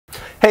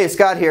Hey,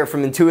 Scott here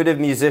from Intuitive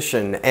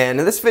Musician, and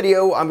in this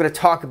video I'm going to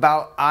talk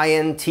about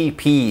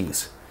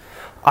INTPs.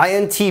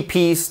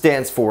 INTP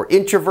stands for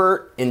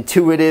Introvert,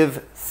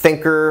 Intuitive,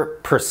 Thinker,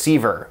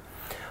 Perceiver.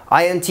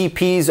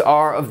 INTPs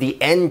are of the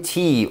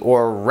NT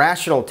or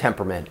rational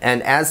temperament,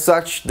 and as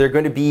such they're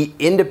going to be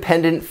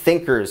independent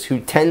thinkers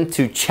who tend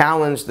to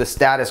challenge the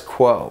status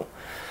quo.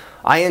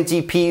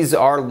 INTPs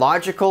are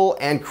logical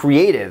and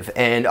creative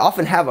and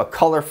often have a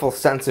colorful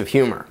sense of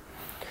humor.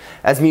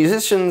 As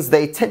musicians,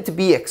 they tend to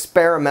be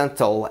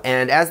experimental,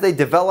 and as they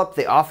develop,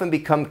 they often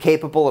become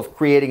capable of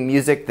creating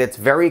music that's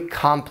very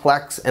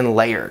complex and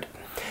layered.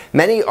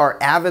 Many are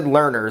avid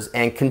learners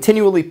and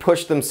continually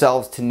push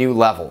themselves to new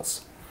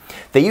levels.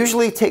 They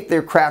usually take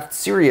their craft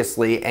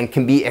seriously and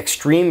can be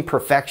extreme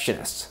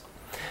perfectionists.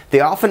 They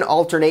often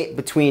alternate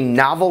between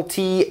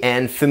novelty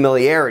and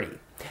familiarity.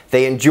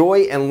 They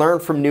enjoy and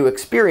learn from new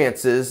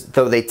experiences,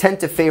 though they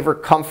tend to favor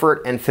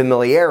comfort and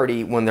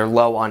familiarity when they're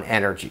low on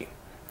energy.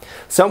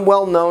 Some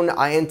well-known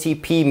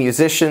INTP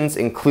musicians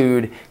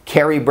include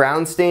Carrie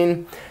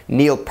Brownstein,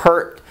 Neil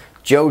Peart,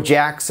 Joe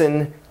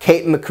Jackson,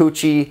 Kate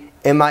Micucci,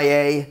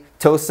 MIA,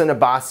 Tosin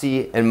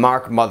Abasi, and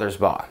Mark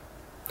Mothersbaugh.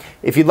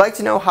 If you'd like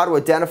to know how to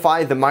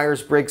identify the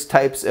myers-briggs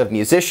types of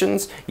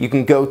musicians, you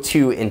can go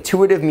to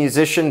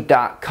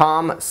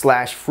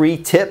intuitivemusician.com/free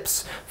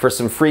tips for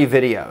some free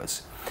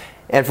videos.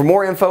 And for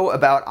more info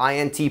about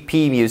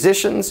INTP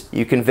musicians,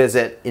 you can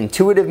visit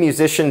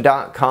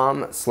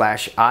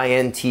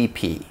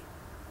intuitivemusician.com/INTP.